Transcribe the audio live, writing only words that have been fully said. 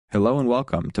Hello and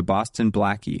welcome to Boston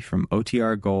Blackie from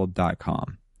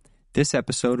OTRGold.com. This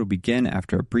episode will begin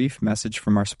after a brief message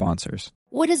from our sponsors.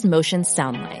 What does motion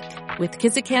sound like? With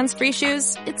Kizikans free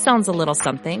shoes, it sounds a little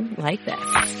something like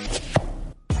this.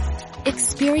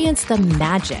 Experience the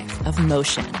magic of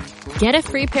motion. Get a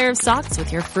free pair of socks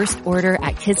with your first order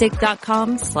at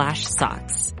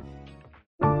kizik.com/socks.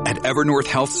 At Evernorth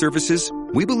Health Services,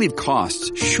 we believe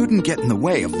costs shouldn't get in the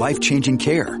way of life-changing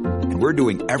care, and we're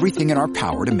doing everything in our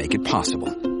power to make it possible.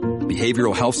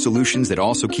 Behavioral health solutions that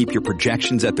also keep your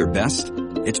projections at their best?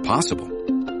 It's possible.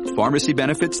 Pharmacy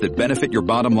benefits that benefit your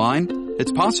bottom line?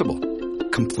 It's possible.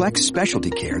 Complex specialty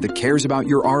care that cares about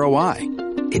your ROI?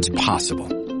 It's possible.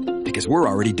 Because we're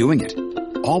already doing it.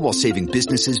 All while saving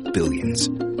businesses billions.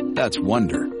 That's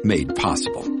Wonder made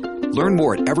possible. Learn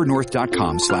more at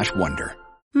evernorth.com/wonder.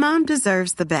 Mom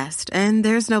deserves the best, and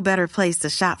there's no better place to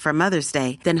shop for Mother's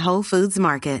Day than Whole Foods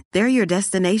Market. They're your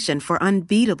destination for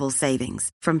unbeatable savings,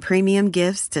 from premium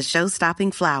gifts to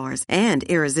show-stopping flowers and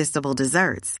irresistible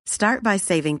desserts. Start by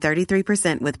saving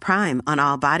 33% with Prime on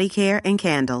all body care and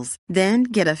candles. Then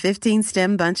get a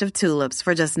 15-stem bunch of tulips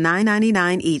for just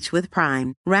 $9.99 each with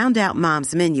Prime. Round out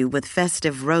Mom's menu with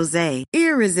festive rosé,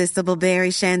 irresistible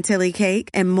berry chantilly cake,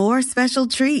 and more special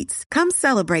treats. Come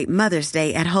celebrate Mother's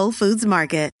Day at Whole Foods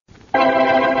Market.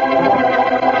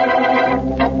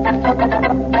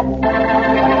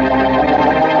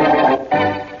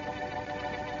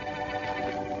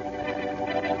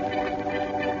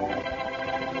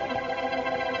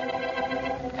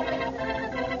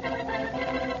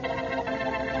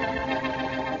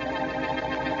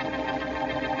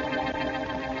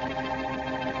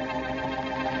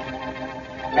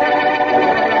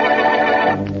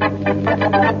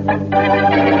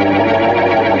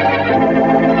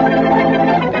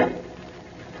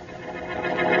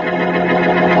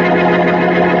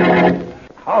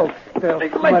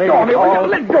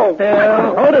 Let go.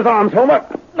 Hold his arms, Homer.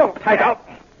 No, tight out.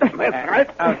 That's right.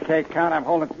 Okay, Count, I'm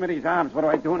holding Smitty's arms. What do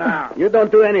I do now? You don't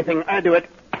do anything. I do it.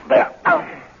 There.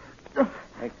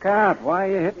 Hey, Count, why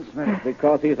are you hitting Smitty?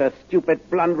 Because he's a stupid,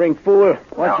 blundering fool.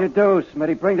 What'd you do,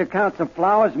 Smitty? Bring the Count some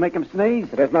flowers, make him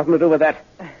sneeze? It has nothing to do with that.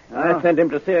 I sent him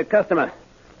to see a customer.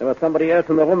 There was somebody else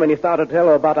in the room when he started to tell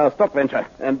her about our stock venture.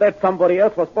 And that somebody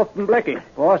else was Boston Blackie.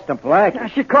 Boston Blackie?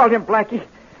 She called him Blackie.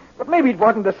 But maybe it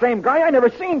wasn't the same guy. I never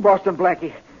seen Boston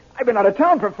Blackie. I've been out of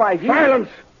town for 5 years. Silence!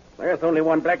 There's only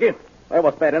one Blackie. That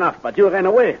was bad enough, but you ran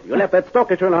away. You left that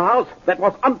stock issue in her house. That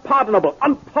was unpardonable.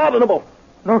 Unpardonable.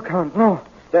 No, Count, no.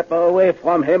 Step away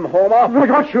from him, Homer. No,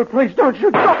 don't shoot, please. Don't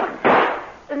shoot.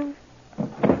 Don't.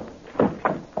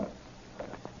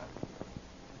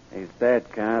 He's dead,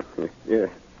 Count. Yeah.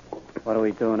 What do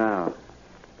we do now?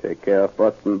 Take care of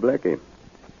Boston Blackie.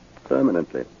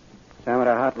 Permanently. Some of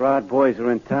the hot rod boys are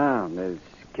in town. There's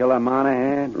Killer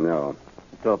Monahan. No.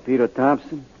 Torpedo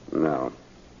Thompson. No.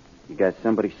 You got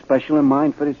somebody special in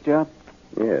mind for this job?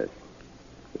 Yes.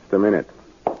 Just a minute.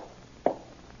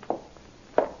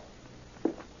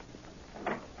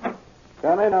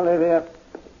 Come in, Olivia.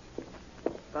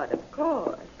 But of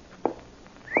course.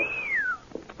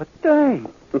 But dang.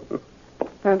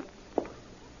 And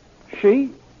she's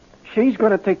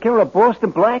going to take care of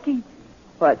Boston Blackie?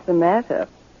 What's the matter?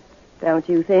 Don't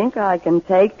you think I can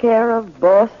take care of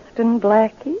Boston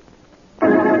Blackie?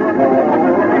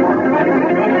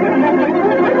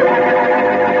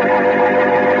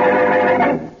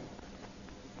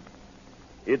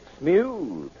 It's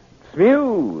smooth,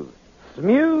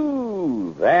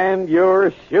 and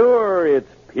you're sure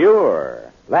it's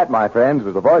pure. That, my friends,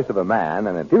 was the voice of a man,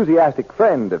 an enthusiastic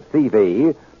friend of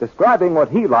CV, describing what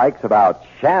he likes about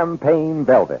Champagne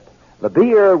Velvet, the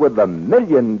beer with the $1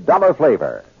 million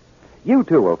flavor. You,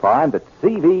 too, will find that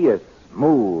CV is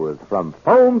smooth from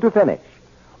foam to finish.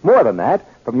 More than that,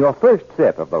 from your first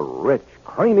sip of the rich,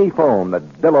 creamy foam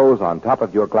that billows on top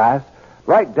of your glass,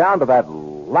 right down to that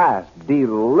last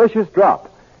delicious drop,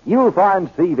 you'll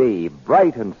find CV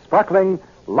bright and sparkling,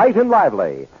 light and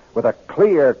lively, with a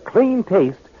clear, clean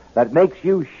taste that makes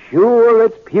you sure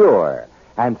it's pure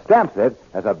and stamps it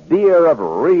as a beer of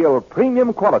real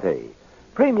premium quality.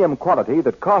 Premium quality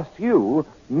that costs you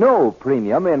no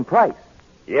premium in price.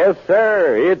 Yes,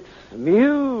 sir, it's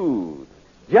smooth.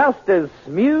 Just as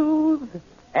smooth,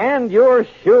 and you're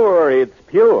sure it's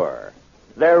pure.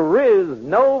 There is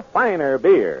no finer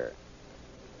beer.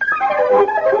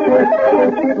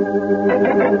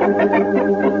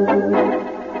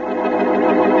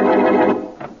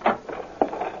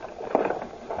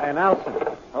 Hey, Nelson.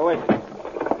 Who is it?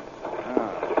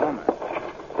 Homer.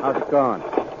 How's it going?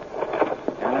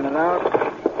 Counting it out?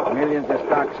 Millions of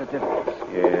stock certificates.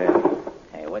 Yeah.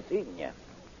 Hey, what's eating you?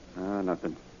 Oh,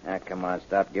 nothing. Ah, come on,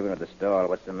 stop giving her the stall.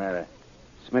 What's the matter?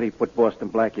 Smitty put Boston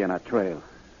Blackie on our trail.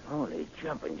 Holy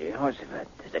jumping Jehoshaphat.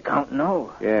 Does the Count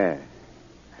know? Yeah.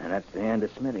 And that's the end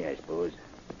of Smitty, I suppose.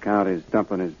 The Count is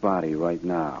dumping his body right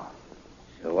now.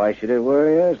 So why should it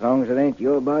worry you, as long as it ain't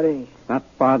your body? Not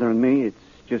bothering me. It's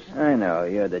just... I know,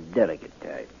 you're the delicate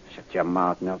type. Shut your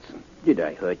mouth, Nelson. Did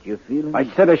I hurt your feelings? I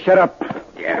said to shut up.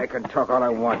 Yeah, I can talk all I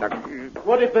want.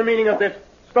 What is the meaning of this?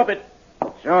 Stop it.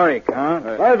 Sorry, Count.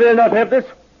 I will not have this.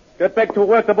 Get back to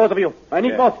work, the both of you. I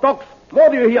need more stocks. More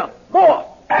do you hear? More!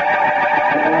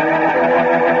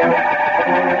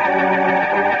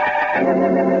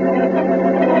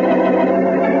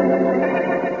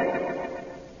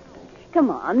 Come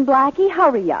on, Blackie,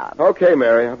 hurry up. Okay,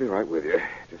 Mary, I'll be right with you.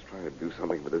 Just trying to do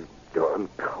something with this darn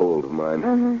cold of mine.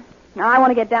 Mm-hmm. Now, I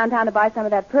want to get downtown to buy some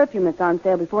of that perfume that's on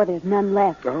sale before there's none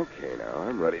left. Okay, now,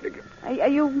 I'm ready to get... Are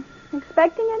you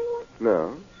expecting anyone?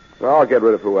 No. I'll get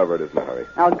rid of whoever it is in a hurry.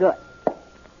 Oh, good.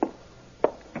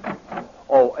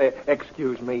 Oh,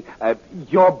 excuse me.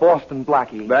 You're Boston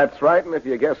Blackie. That's right, and if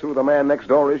you guess who the man next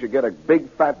door is, you get a big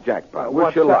fat jackpot.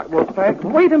 Wish you luck. Well,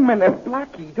 wait a minute,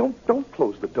 Blackie. Don't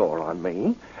close the door on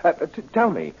me. Tell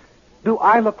me, do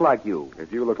I look like you?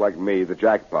 If you look like me, the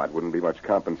jackpot wouldn't be much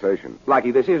compensation.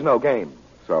 Blackie, this is no game.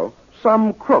 So?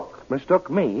 Some crook mistook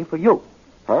me for you.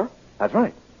 Huh? That's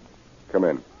right. Come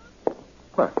in.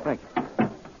 Well, thank you.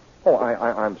 Oh,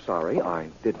 I'm sorry. I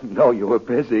didn't know you were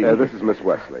busy. This is Miss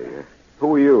Wesley.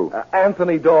 Who are you?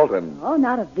 Anthony Dalton. Oh,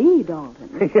 not a V,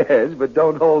 Dalton. Yes, but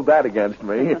don't hold that against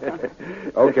me.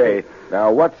 Okay.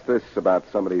 Now, what's this about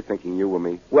somebody thinking you were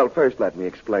me? Well, first let me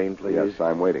explain, please. Yes,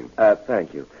 I'm waiting.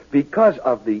 Thank you. Because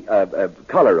of the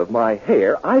color of my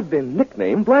hair, I've been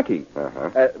nicknamed Blackie.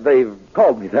 Uh-huh. They've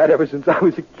called me that ever since I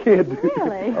was a kid.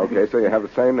 Really? Okay, so you have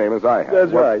the same name as I have.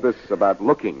 That's right. What's this about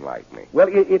looking like me? Well,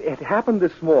 it happened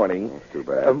this morning. That's too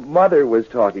bad. Mother was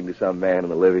talking to some man in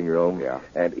the living room. Yeah.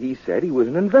 And he said he was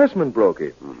an investment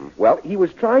broker. Mm-hmm. Well, he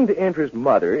was trying to interest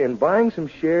Mother in buying some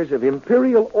shares of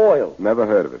Imperial Oil. Never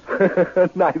heard of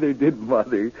it. Neither did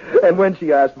Mother. And when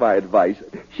she asked my advice,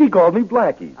 she called me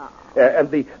Blackie.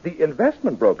 And the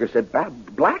investment broker said,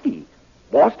 Blackie?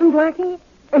 Boston Blackie?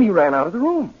 And he ran out of the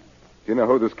room. Do you know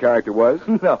who this character was?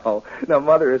 No,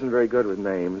 Mother isn't very good with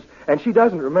names, and she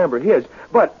doesn't remember his.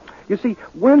 But, you see,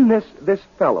 when this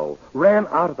fellow ran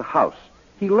out of the house,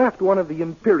 he left one of the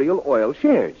Imperial Oil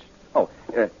shares. Oh,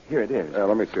 here it is.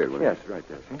 Let me see it. Yes, right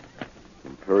there, see?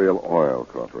 Imperial Oil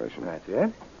Corporation. That's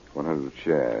it. 100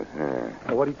 shares. Yeah.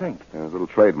 Well, what do you think? There's a little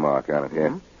trademark on it here.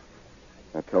 Mm-hmm.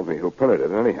 That tells me who printed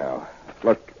it anyhow.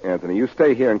 Look, Anthony, you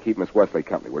stay here and keep Miss Wesley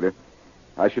company, will you?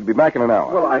 I should be back in an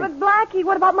hour. Well, But Blackie,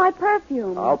 what about my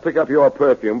perfume? I'll pick up your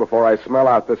perfume before I smell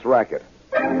out this racket.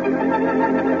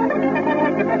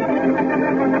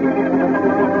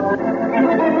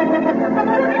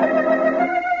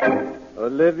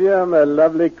 Olivia, my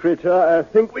lovely creature, I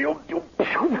think we ought to...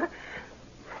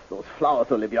 Those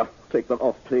flowers, Olivia. Take them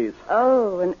off, please.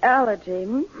 Oh, an allergy,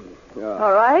 hmm? Yeah.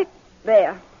 All right.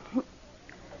 There.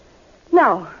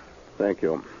 Now, Thank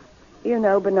you. you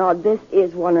know, Bernard, this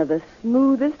is one of the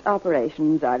smoothest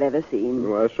operations I've ever seen.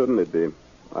 Why shouldn't it be?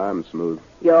 I'm smooth.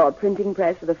 Your printing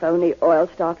press with a phony oil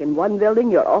stock in one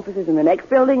building, your offices in the next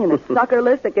building, and a sucker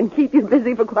list that can keep you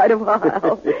busy for quite a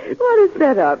while. What a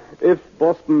setup. If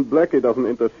Boston Blackie doesn't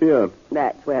interfere.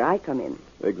 That's where I come in.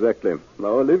 Exactly. Now,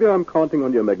 Olivia, I'm counting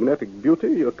on your magnetic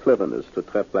beauty, your cleverness to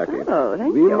trap Blackie. Oh,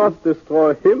 thank we you. must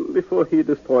destroy him before he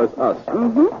destroys us.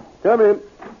 Mm-hmm. Come in.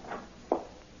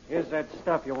 Here's that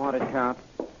stuff you wanted, Count.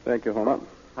 Thank you, Homer.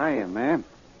 Hiya, ma'am.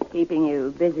 Keeping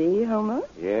you busy, Homer?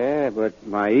 Yeah, but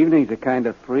my evenings are kind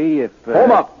of free if...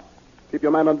 Homer! Keep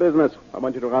your mind on business. I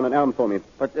want you to run an errand for me.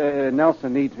 But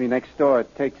Nelson needs me next door.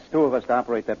 It takes two of us to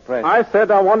operate that press. I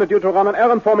said I wanted you to run an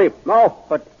errand for me. Now.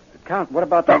 But, Count, what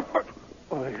about that...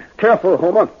 Careful,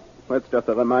 Homer. That's just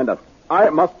a reminder. I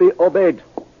must be obeyed.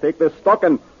 Take this stock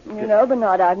and... You know,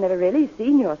 Bernard, I've never really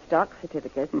seen your stock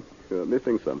certificate. You're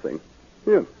missing something.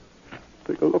 Here.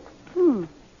 Take a look.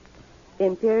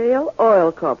 Imperial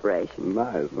Oil Corporation.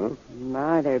 Nice, huh?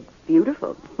 My, they're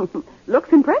beautiful.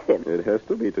 Looks impressive. It has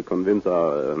to be to convince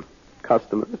our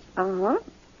customers. Uh-huh.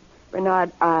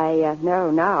 Bernard, I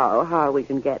know now how we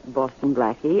can get Boston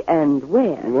Blackie and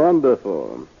where.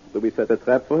 Wonderful. Do we set a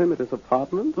trap for him at his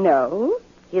apartment? No,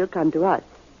 he'll come to us.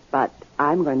 But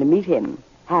I'm going to meet him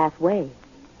halfway.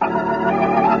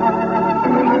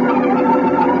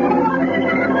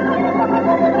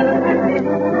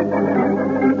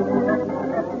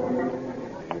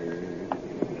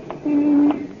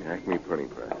 Acme printing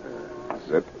press.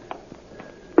 Zip.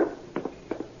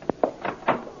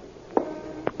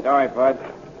 Sorry, Bud.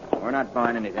 We're not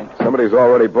buying anything. Somebody's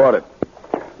already bought it.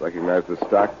 Recognize the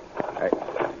stock?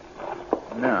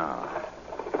 No.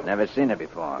 Never seen it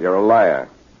before. You're a liar.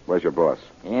 Where's your boss?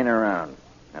 He ain't around.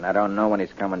 And I don't know when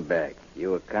he's coming back.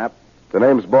 You a cop? The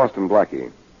name's Boston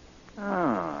Blackie.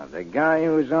 Oh, the guy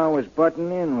who's always butting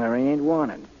in where he ain't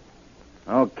wanted.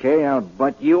 Okay, I'll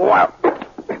butt you out.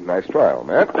 Nice trial,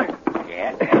 man.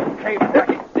 Yeah. Okay,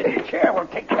 Blackie. This chair will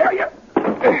take care of you.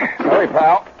 Sorry,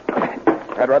 pal.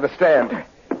 I'd rather stand.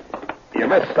 You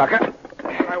missed, sucker.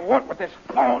 What I want with this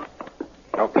phone.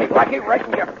 Okay, Blackie, right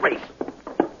in your face.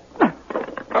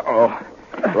 Uh-oh.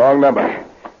 Wrong number.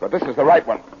 But this is the right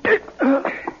one.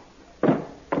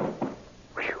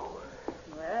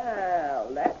 Well,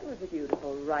 that was a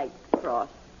beautiful right cross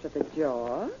to the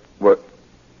jaw. What?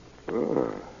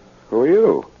 Oh, who are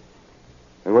you?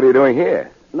 And what are you doing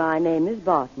here? My name is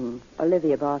Barton,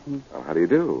 Olivia Barton. Oh, how do you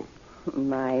do?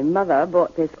 My mother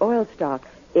bought this oil stock.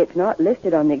 It's not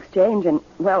listed on the exchange, and,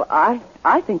 well, I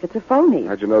think it's a phony.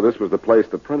 How'd you know this was the place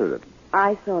that printed it?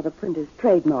 I saw the printer's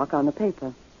trademark on the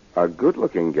paper. A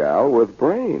good-looking gal with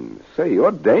brains. Say,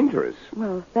 you're dangerous.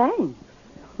 Well, thanks.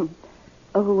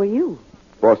 Oh, who are you?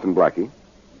 Boston Blackie.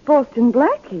 Boston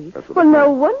Blackie? That's what Well, they no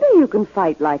say. wonder you can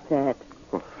fight like that.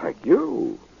 Well, thank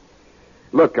you.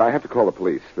 Look, I have to call the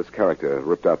police. This character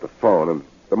ripped out the phone, and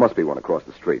there must be one across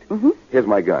the street. Mm-hmm. Here's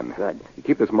my gun. Good. You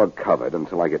keep this mug covered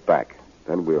until I get back.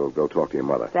 Then we'll go talk to your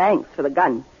mother. Thanks for the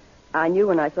gun. I knew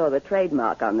when I saw the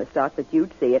trademark on the stock that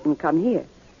you'd see it and come here.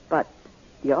 But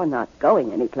you're not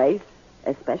going anyplace,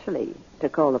 especially to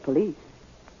call the police.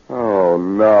 Oh,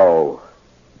 no.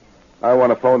 I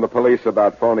want to phone the police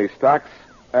about phony stocks,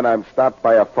 and I'm stopped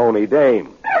by a phony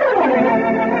dame.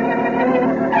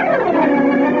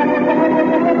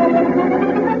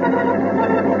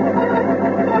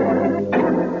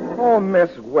 Oh,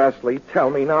 Miss Wesley, tell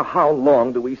me now, how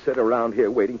long do we sit around here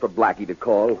waiting for Blackie to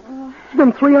call? It's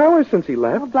been 3 hours since he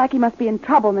left. Well, Blackie must be in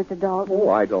trouble, Mr. Dalton. Oh,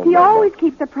 I don't He know. always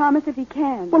keeps a promise if he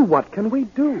can. Well, what can we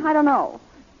do? I don't know.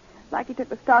 Blackie took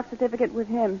the stock certificate with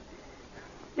him.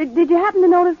 Did you happen to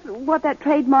notice what that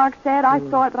trademark said? I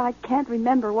saw it, but I can't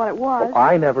remember what it was. Oh,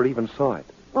 I never even saw it.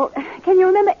 Well, can you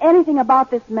remember anything about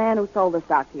this man who sold the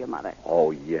stock to your mother?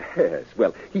 Oh, yes.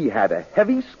 Well, he had a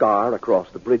heavy scar across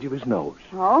the bridge of his nose.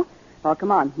 Oh? Well,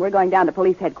 come on. We're going down to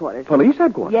police headquarters. Police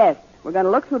headquarters? Yes. We're going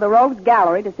to look through the rogues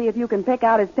gallery to see if you can pick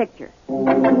out his picture.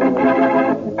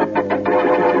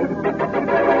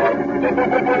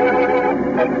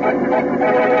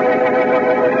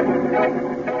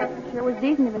 Sure was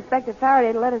decent of Inspector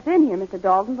Faraday to let us in here, Mr.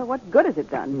 Dalton, but what good has it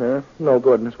done? No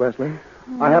good, Miss Wesley.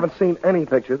 I haven't seen any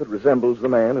picture that resembles the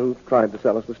man who tried to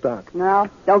sell us the stock. No,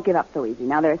 don't give up so easy.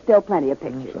 Now, there are still plenty of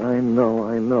pictures. Yes, I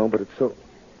know, but it's so...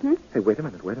 Hmm? Hey, wait a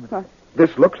minute. What?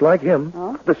 This looks like him.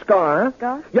 Oh? The scar.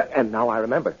 Scar? Yeah, and now I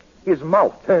remember. His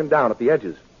mouth turned down at the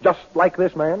edges, just like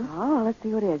this man. Oh, let's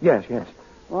see what it is. Yes.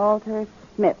 Walter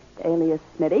Smith, alias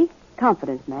Smitty,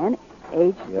 confidence man,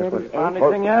 age Yes, 38. found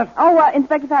anything yet? Oh,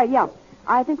 Inspector Faraday, yeah.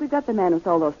 I think we've got the man who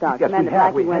sold those stocks. Yes, the man we that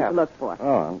have, Blackie we went have. to look for.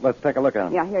 Oh, let's take a look at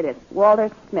him. Yeah, here it is. Walter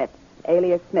Smith,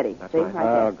 alias Smitty. That's See, right.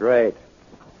 there. Great.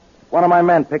 One of my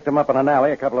men picked him up in an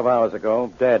alley a couple of hours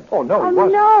ago, dead. Oh, no, Oh, he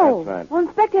wasn't. no. That's right. Well,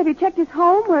 Inspector, have you checked his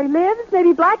home, where he lives?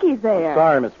 Maybe Blackie's there.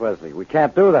 Sorry, Miss Wesley. We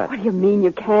can't do that. What do you mean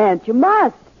you can't? You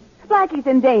must. Blackie's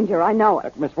in danger. I know it.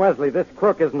 Look, Miss Wesley, this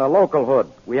crook isn't a local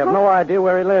hood. We have no idea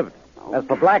where he lived. As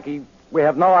for Blackie, we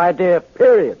have no idea,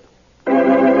 period.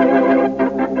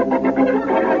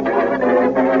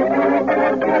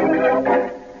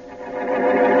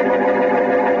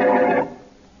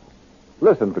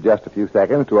 Listen for just a few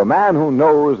seconds to a man who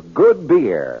knows good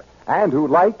beer and who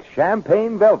likes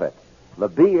champagne velvet, the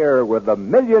beer with the $1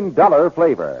 million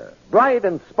flavor. Bright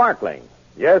and sparkling.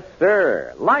 Yes,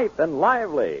 sir. Light and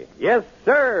lively. Yes,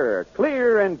 sir.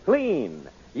 Clear and clean.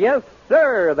 Yes,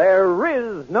 sir. There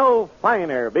is no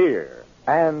finer beer.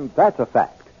 And that's a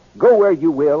fact. Go where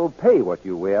you will, pay what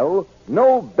you will.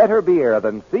 No better beer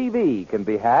than CV can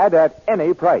be had at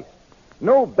any price.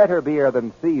 No better beer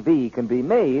than CV can be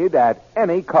made at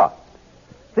any cost.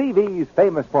 CV's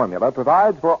famous formula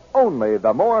provides for only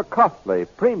the more costly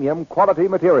premium quality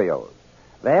materials.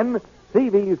 Then,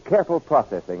 CV's careful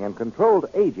processing and controlled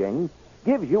aging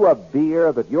gives you a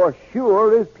beer that you're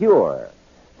sure is pure.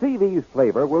 CV's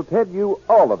flavor will tell you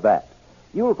all of that.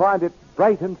 You'll find it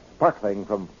bright and sparkling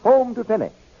from foam to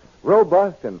finish,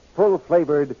 robust and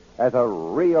full-flavored as a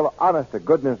real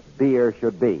honest-to-goodness beer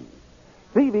should be.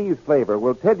 CV's flavor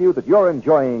will tell you that you're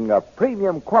enjoying a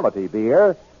premium quality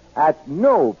beer at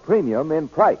no premium in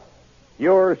price.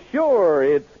 You're sure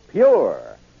it's pure.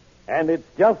 And it's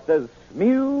just as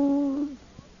smooth.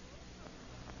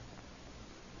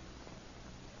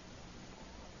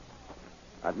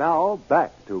 And now,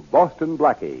 back to Boston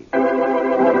Blackie.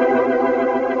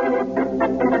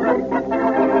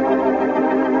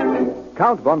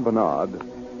 Count von Bernard,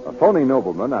 a phony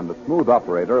nobleman and the smooth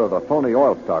operator of a phony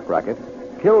oil stock racket,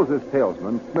 kills his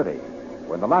salesman, Smitty,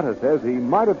 when the latter says he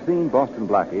might have seen Boston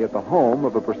Blackie at the home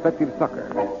of a prospective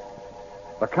sucker.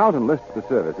 The Count enlists the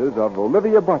services of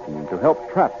Olivia Button to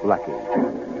help trap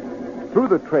Blackie. Through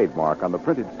the trademark on the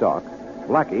printed stock,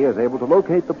 Blackie is able to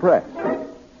locate the press.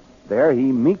 There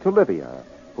he meets Olivia,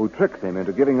 who tricks him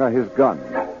into giving her his gun.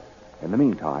 In the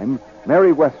meantime,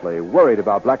 Mary Wesley, worried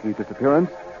about Blackie's disappearance,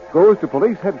 goes to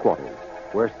police headquarters,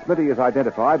 where Smitty is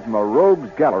identified from a rogues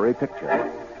gallery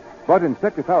picture. But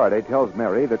Inspector Faraday tells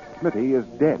Mary that Smitty is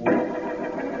dead.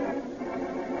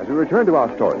 As we return to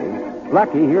our story,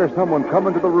 Blackie hears someone come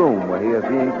into the room where he is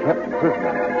being kept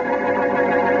prisoner.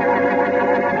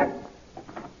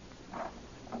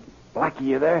 Blackie,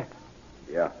 you there?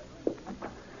 Yeah.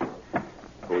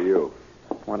 Who are you?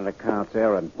 One of the Count's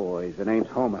errand boys. The name's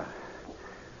Homer.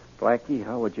 Blackie,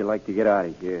 how would you like to get out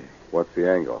of here? What's the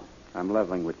angle? I'm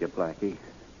leveling with you, Blackie.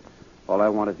 All I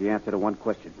want is the answer to one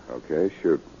question. Okay,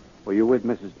 shoot. Were you with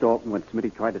Mrs. Dalton when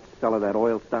Smitty tried to sell her that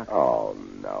oil stock? Oh,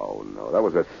 no. That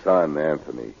was his son,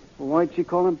 Anthony. Well, why'd she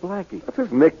call him Blackie? That's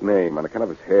his nickname on account of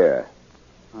his hair.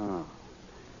 Oh.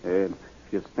 If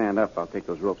you'll stand up, I'll take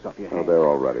those ropes off your hands. Oh, they're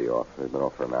already off. They've been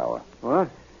off for an hour. What?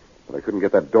 But I couldn't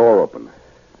get that door open.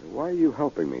 Why are you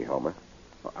helping me, Homer?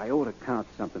 Well, I owe the Count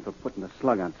something for putting the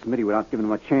slug on Smitty without giving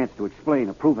him a chance to explain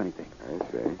or prove anything. I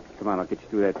see. Come on, I'll get you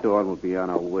through that door and we'll be on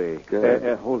our way.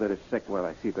 Good. Hold it a sec while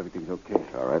I see if everything's okay.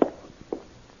 All right.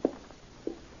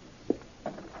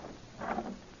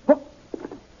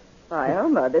 Why,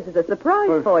 Homer, this is a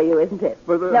surprise for you, isn't it?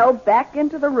 No, back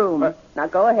into the room. Now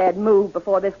go ahead, move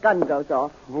before this gun goes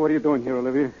off. What are you doing here,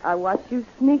 Olivia? I watched you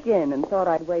sneak in and thought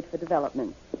I'd wait for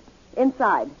developments.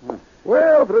 Inside.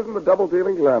 Well, if it isn't the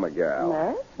double-dealing glamour gal.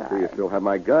 That's right. So you still have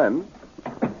my gun?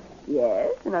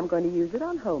 Yes, and I'm going to use it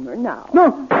on Homer now.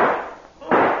 No!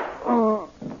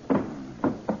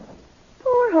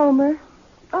 Poor Homer.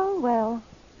 Oh, well.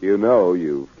 You know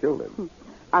you've killed him.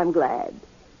 I'm glad.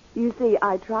 You see,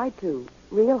 I tried to.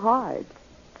 Real hard.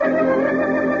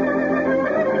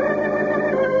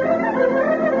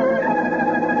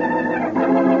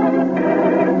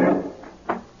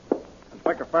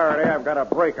 Inspector Faraday, I've got a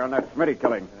break on that Smitty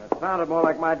killing. It sounded more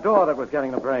like my door that was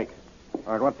getting the break.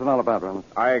 All right, what's it all about, Ronald?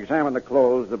 I examined the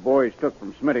clothes the boys took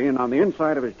from Smitty, and on the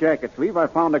inside of his jacket sleeve, I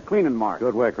found a cleaning mark.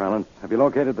 Good work, Ronald. Have you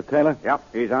located the tailor?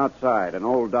 Yep, he's outside. An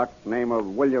old duck named of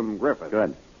William Griffith.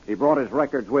 Good. He brought his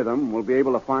records with him. We'll be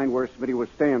able to find where Smitty was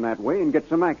staying that way and get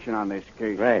some action on this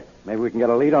case. Great. Maybe we can get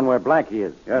a lead on where Blackie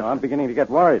is. Yes. I'm beginning to get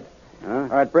worried. Huh? All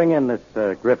right, bring in this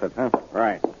Griffith, huh?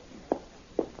 Right.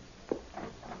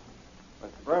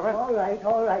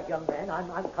 All right, young man.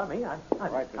 I'm coming. I'm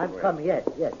coming. Yes.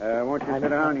 Won't you sit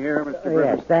down here, Mr.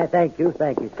 Griffith? Yes. Thank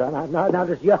you, son. I'm not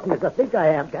as young as I think I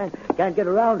am. Can't get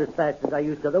around as fast as I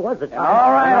used to. There was a time.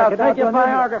 All right, I'll take your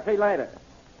biography later.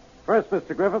 First,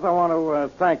 Mr. Griffith, I want to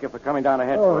thank you for coming down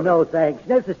ahead. Oh, no, thanks.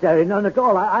 Necessary, none at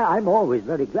all. I'm always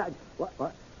very glad.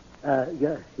 What?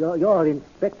 You're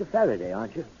Inspector Faraday,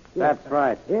 aren't you? Yes. That's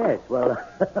right. Yes, well,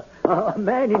 a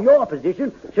man in your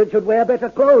position should wear better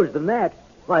clothes than that.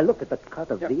 Why, look at the cut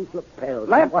of these lapels.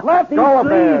 Let these go of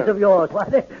sleeves of yours.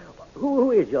 Why,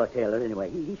 who is your tailor,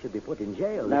 anyway? He should be put in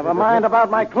jail. Never mind about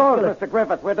my clothes, Mr.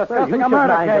 Griffith. We're discussing a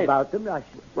murder case. About them.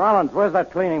 Rollins, where's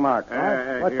that cleaning mark?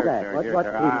 What's here, that? Sir, What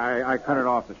I cut it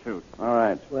off the suit. All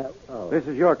right. Well, This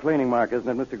is your cleaning mark, isn't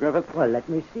it, Mr. Griffith? Well, let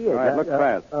me see it. All right, look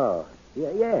fast.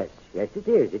 Yes, it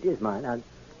is. It is mine. Now,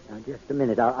 just a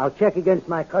minute. I'll check against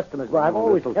my customers. Well, I've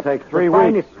always kept take 3 the weeks.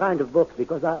 finest kind of books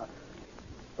because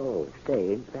Oh,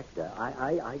 say, Inspector,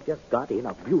 I just got in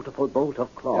a beautiful bolt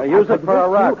of cloth. Use it for a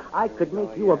rug. I could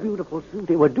make you a beautiful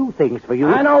suit. It would do things for you.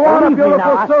 I don't want a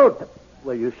beautiful suit.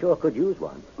 Well, you sure could use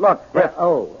one. Look, Griff.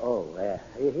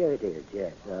 Here it is,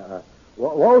 yes.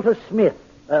 Walter Smith,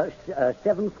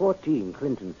 714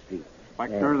 Clinton Street.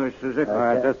 Sure, this is it. All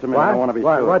right, just a minute. I don't want to be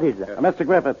sure. What is that? Mr.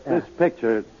 Griffith, this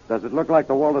picture, does it look like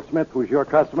the Walter Smith who's your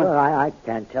customer? Well, I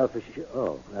can't tell for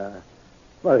sure.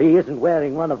 Well, he isn't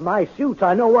wearing one of my suits.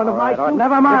 I know one of my suits.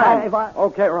 Never mind.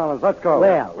 Okay, Rollins, let's go.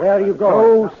 Where are you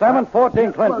going?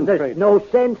 714 Clinton Street. There's no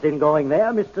sense in going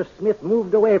there. Mr. Smith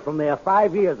moved away from there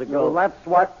 5 years ago. Well, that's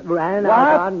what... Ran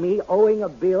out on me owing a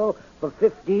bill for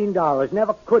 $15.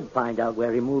 Never could find out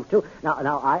where he moved to.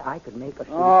 Now, I could make a suit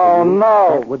for you.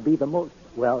 No. That would be the most...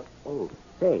 Well,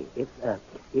 say, if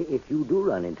you do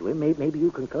run into him, maybe you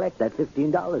can collect that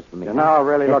 $15 from me. You now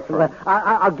really look for him.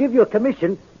 I'll give you a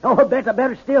commission. Oh,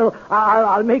 better still,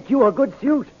 I'll make you a good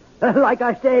suit. Like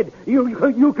I said,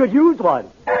 you could use one.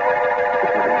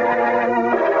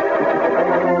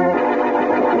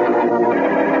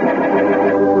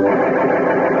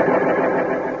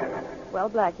 Well,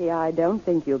 Blackie, I don't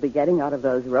think you'll be getting out of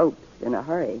those ropes in a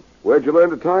hurry. Where'd you learn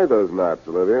to tie those knots,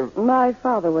 Olivia? My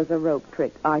father was a rope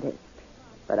trick artist,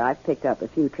 but I've picked up a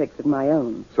few tricks of my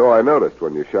own. So I noticed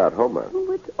when you shot Homer.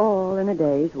 Oh, it's all in a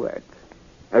day's work.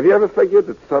 Have you ever figured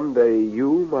that someday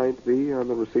you might be on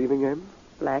the receiving end?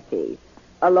 Blackie,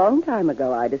 a long time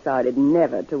ago I decided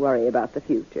never to worry about the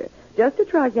future, just to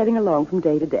try getting along from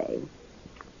day to day.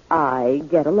 I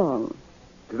get along.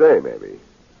 Today, maybe.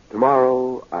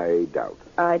 Tomorrow, I doubt.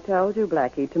 I told you,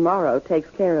 Blackie, tomorrow takes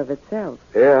care of itself.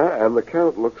 Yeah, and the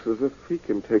Count looks as if he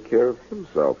can take care of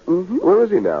himself. Mm-hmm. Where is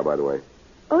he now, by the way?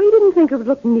 Oh, he didn't think it would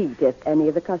look neat if any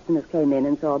of the customers came in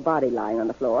and saw a body lying on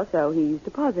the floor, so he's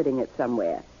depositing it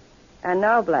somewhere. And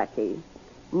now, Blackie,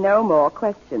 no more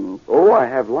questions. Oh, I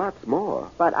have lots more.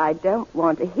 But I don't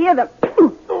want to hear them.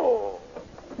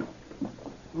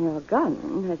 Your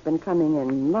gun has been coming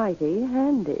in mighty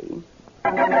handy.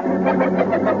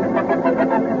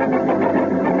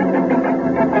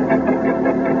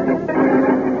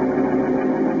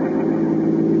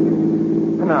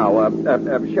 Now,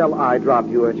 shall I drop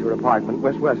you at your apartment,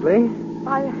 Miss Wesley?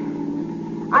 I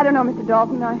don't know, Mr.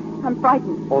 Dalton. I'm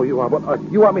frightened. Oh, you are? Well,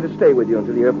 you want me to stay with you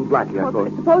until you hear from Blackie, I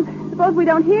suppose? Suppose we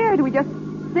don't hear. Do we just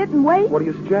sit and wait? What do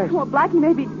you suggest? Well, Blackie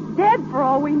may be dead for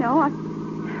all we know.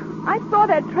 I saw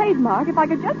that trademark. If I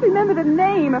could just remember the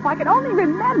name. If I could only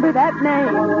remember that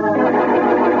name.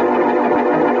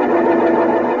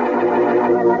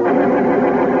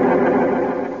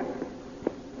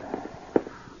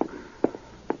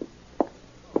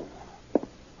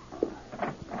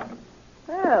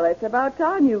 Well, it's about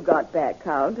time you got back,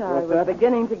 Count. I was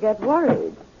beginning to get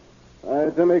worried. I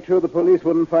had to make sure the police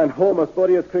wouldn't find Homer's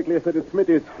body as quickly as they did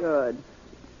Smitty's. Good.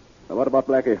 Now, what about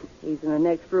Blackie? He's in the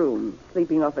next room,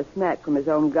 sleeping off a snack from his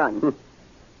own gun.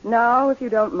 Now, if you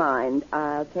don't mind,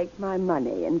 I'll take my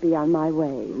money and be on my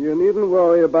way. You needn't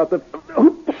worry about the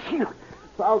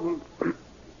 1,000.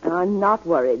 I'm not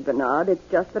worried, Bernard. It's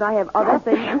just that I have other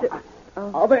things to...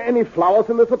 Oh. Are there any flowers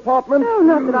in this apartment? No,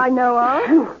 not that I know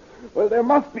of. Well, there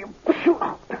must be.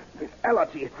 Miss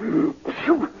Allergy.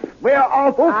 Where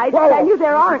are those I flowers? tell you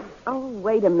there aren't. Oh,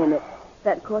 wait a minute.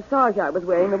 That corsage I was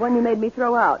wearing, the one you made me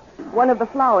throw out. One of the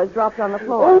flowers dropped on the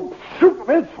floor. Oh, shoot!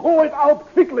 Well, throw it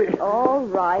out quickly. All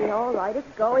right.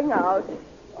 It's going out.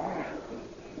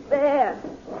 There.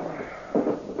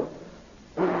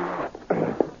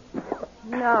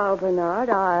 Now, Bernard,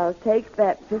 I'll take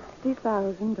that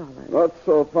 $50,000. Not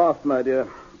so fast, my dear.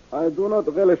 I do not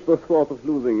relish the thought of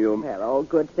losing you. Well, all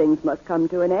good things must come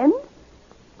to an end.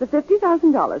 The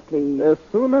 $50,000, please. As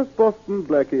soon as Boston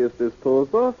Blackie is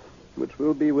disposed of, which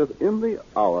will be within the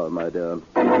hour, my dear.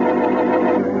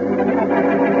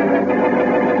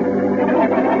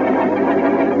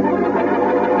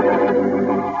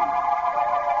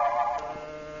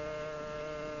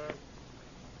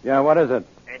 Yeah, what is it?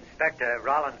 Inspector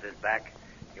Rollins is back.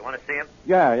 You want to see him?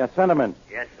 Yeah, send him in.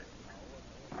 Yes, sir.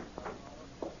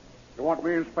 You want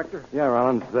me, Inspector? Yeah,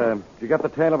 Rollins. Did you get the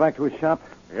tailor back to his shop?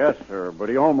 Yes, sir, but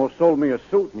he almost sold me a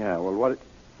suit. Yeah, well, what...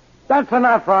 That's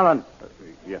enough, Rollins.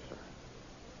 Yes, sir.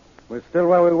 We're still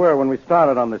where we were when we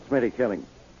started on this Smitty killing.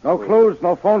 No clues,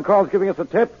 no phone calls giving us a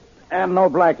tip, and no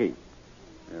Blackie.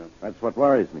 Yeah. That's what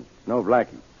worries me. No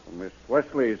Blackie. Well, Miss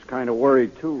Wesley's kind of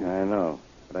worried, too. I know,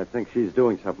 but I think she's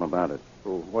doing something about it.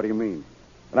 Oh, what do you mean?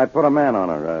 And I put a man on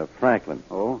her, Franklin.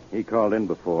 Oh? He called in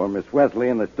before. Miss Wesley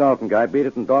and this Dalton guy beat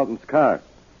it in Dalton's car.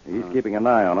 He's keeping an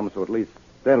eye on them, so at least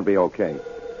they'll be okay.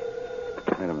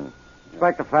 Wait a minute.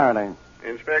 Inspector Faraday.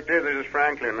 Inspector, this is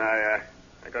Franklin. I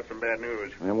got some bad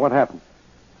news. And what happened?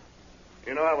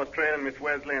 You know I was trailing Miss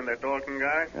Wesley and that Dalton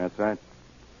guy? That's right.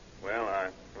 Well, I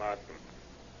lost him.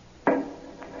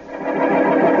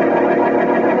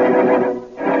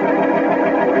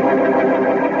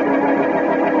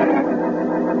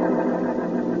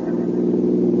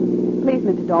 Please,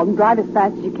 Mr. Dalton, drive as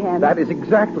fast as you can. That is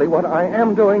exactly what I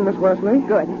am doing, Miss Wesley.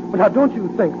 Good. But now, don't you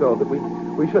think, though, that we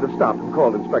should have stopped and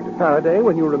called Inspector Faraday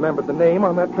when you remembered the name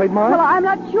on that trademark? Well, I'm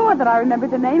not sure that I remember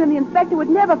the name, and the inspector would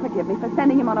never forgive me for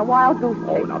sending him on a wild goose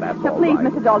chase. Oh, now that's so all please,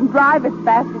 right. Mr. Dalton, drive as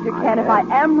fast as you can. If I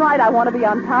am right, I want to be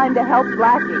on time to help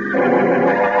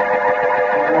Blackie.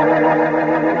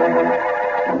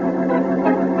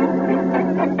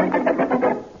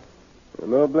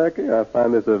 No, Blackie, I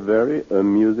find this a very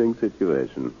amusing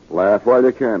situation. Laugh while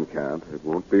you can, Count. It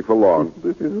won't be for long.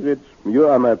 This is rich. You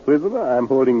are my prisoner. I'm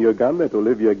holding your gun that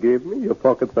Olivia gave me. Your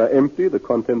pockets are empty. The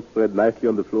contents spread nicely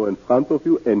on the floor in front of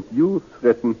you, and you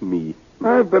threaten me.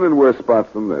 I've been in worse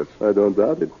spots than this. I don't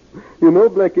doubt it. You know,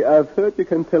 Blackie, I've heard you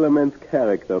can tell a man's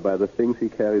character by the things he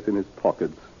carries in his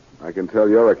pockets. I can tell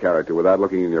you're a character without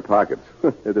looking in your pockets.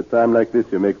 At a time like this,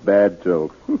 you make bad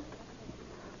jokes.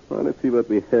 Well, let's see what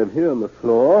we have here on the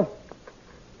floor.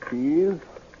 Keys,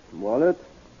 wallet,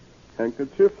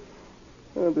 handkerchief,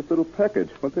 and this little package.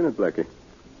 What's in it, Blackie?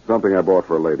 Something I bought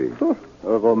for a lady.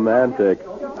 A romantic.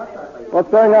 What's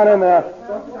going on in there?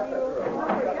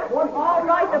 All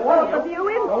right, the both of you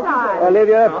inside.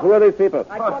 Olivia, who are these people?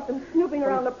 I caught them snooping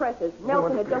around the presses.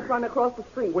 Nelson had just run across the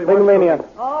street. Bring them in here.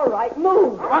 All right,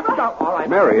 move. All right.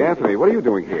 Mary, Anthony, what are you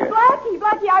doing here?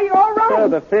 Blackie, are you all right? Sir,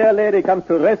 the fair lady comes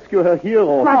to rescue her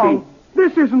hero. Blackie,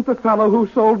 this isn't the fellow who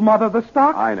sold Mother the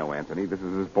stock. I know, Anthony. This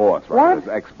is his boss, right? What? His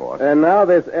ex-boss. And now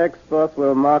this ex-boss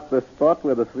will mark the spot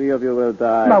where the three of you will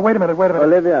die. Now, wait a minute.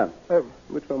 Olivia,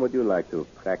 which one would you like to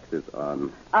practice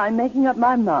on? I'm making up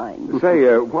my mind.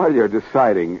 Say, while you're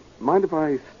deciding, mind if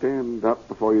I stand up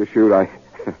before you shoot? I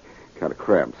kind of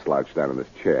cramped, slouched down in this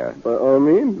chair. By all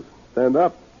means, stand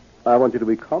up. I want you to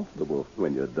be comfortable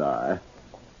when you die.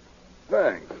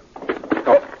 Thanks.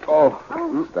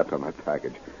 Stepped on my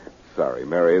package. Sorry,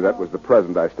 Mary. That was the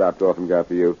present I stopped off and got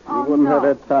for you. You wouldn't have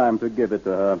had time to give it to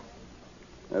her.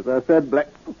 As I said, Black...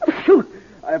 Shoot!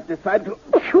 I've decided to...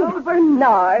 Oh,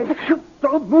 Bernard.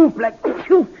 Don't move, Black.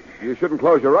 Shoot! You shouldn't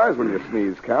close your eyes when you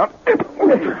sneeze, Count. All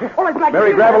right, Blackie.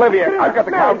 Mary, grab Olivia. I've got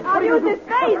the count. I'll use his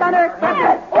face on her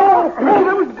head. Oh,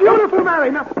 that was beautiful,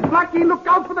 Mary. Now, Blackie, look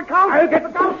out for the count. I'll get the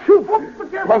count. Shoot.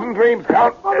 Pleasant dreams,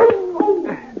 Count.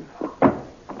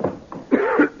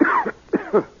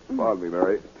 Pardon me,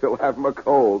 Mary. Still have him a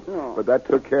cold. But that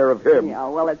took care of him. Yeah,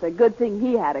 well, it's a good thing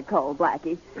he had a cold,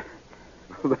 Blackie.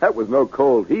 That was no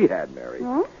cold he had, Mary.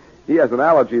 Huh? He has an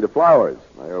allergy to flowers.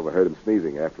 I overheard him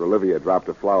sneezing after Olivia dropped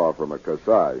a flower from a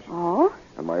corsage. Oh?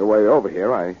 On my way over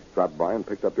here, I dropped by and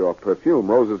picked up your perfume,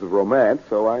 Roses of Romance,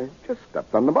 so I just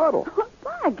stepped on the bottle.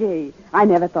 Blackie, I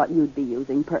never thought you'd be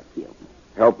using perfume.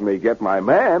 Helped me get my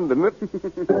man, didn't it?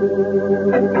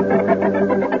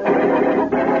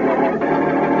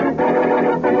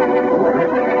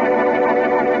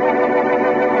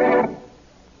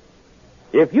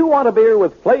 If you want a beer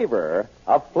with flavor,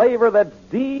 a flavor that's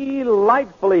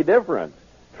delightfully different,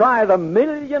 try the $1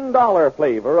 million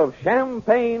flavor of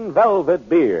Champagne Velvet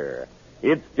Beer.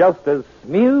 It's just as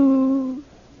smooth.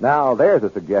 Now, there's a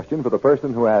suggestion for the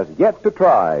person who has yet to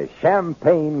try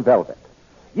Champagne Velvet.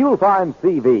 You'll find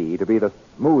CV to be the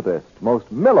smoothest,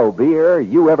 most mellow beer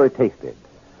you ever tasted.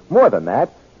 More than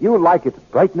that, you'll like its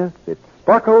brightness, its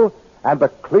sparkle, and the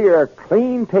clear,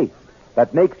 clean taste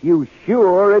that makes you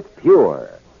sure it's pure.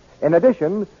 In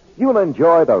addition, you'll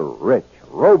enjoy the rich,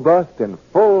 robust, and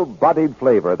full-bodied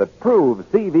flavor that proves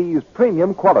CV's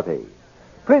premium quality.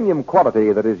 Premium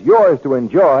quality that is yours to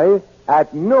enjoy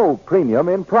at no premium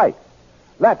in price.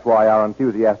 That's why our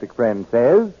enthusiastic friend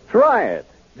says, try it.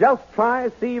 Just try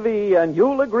CV and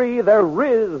you'll agree there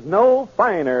is no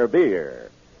finer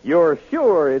beer. You're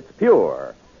sure it's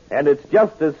pure. And it's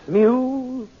just as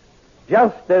smooth.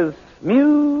 Just as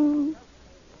smooth.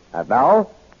 And now,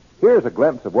 here's a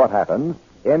glimpse of what happens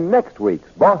in next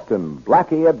week's Boston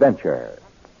Blackie Adventure.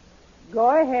 Go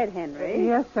ahead, Henry.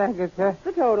 Yes, Agatha.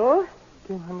 The total?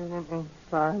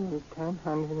 285 with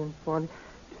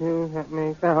 1042. That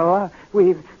makes...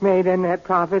 we've made a net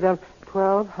profit of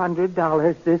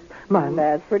 $1,200 this month.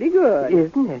 That's pretty good.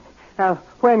 Isn't it? Now,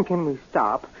 when can we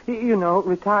stop? You know,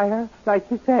 retire, like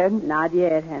you said? Not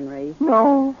yet, Henry.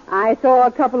 No. I saw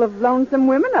a couple of lonesome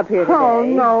women up here today. Oh,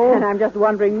 no. And I'm just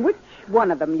wondering which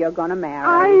one of them you're going to marry.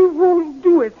 I won't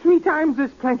do it. 3 times is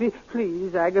plenty.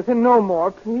 Please, Agatha, no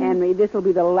more, please. Henry, this will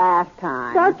be the last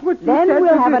time. That's what you then said. Then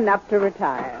we'll have enough to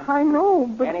retire. I know,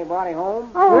 but... Anybody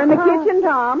home? Oh, we're in the kitchen,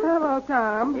 Tom. Hello,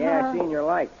 Tom. Yeah, I seen your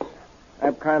lights.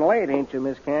 Up kind of late, ain't you,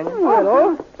 Miss Canyon? A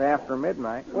little. It's after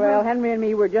midnight. Well, Henry and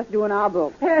me were just doing our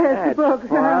book. Yes, the book.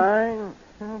 Fine.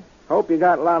 Hope you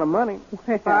got a lot of money.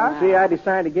 See, I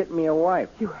decided to get me a wife.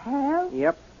 You have?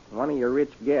 Yep. One of your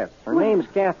rich guests. Her name's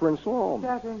Catherine Sloan.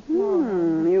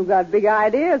 You've got big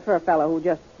ideas for a fellow who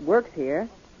just works here.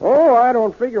 Oh, I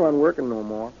don't figure on working no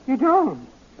more. You don't?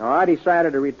 No, I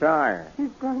decided to retire. He's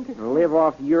going to... And live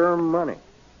off your money.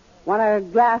 Want a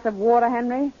glass of water,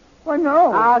 Henry? Well,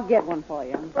 no. I'll get one for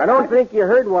you. I don't think you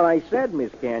heard what I said,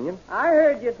 Miss Canyon. I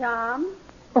heard you, Tom.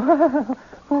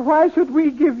 Why should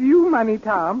we give you money,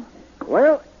 Tom?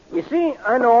 Well, you see,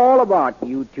 I know all about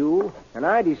you two, and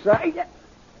I decided...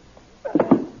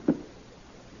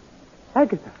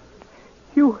 Agatha,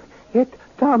 you hit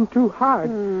Tom too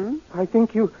hard. I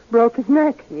think you broke his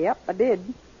neck. Yep, I did.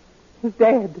 He's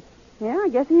dead. Yeah, I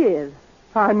guess he is.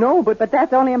 I know, but... But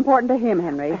that's only important to him,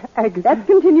 Henry. Exactly. Let's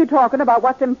continue talking about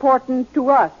what's important to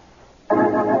us.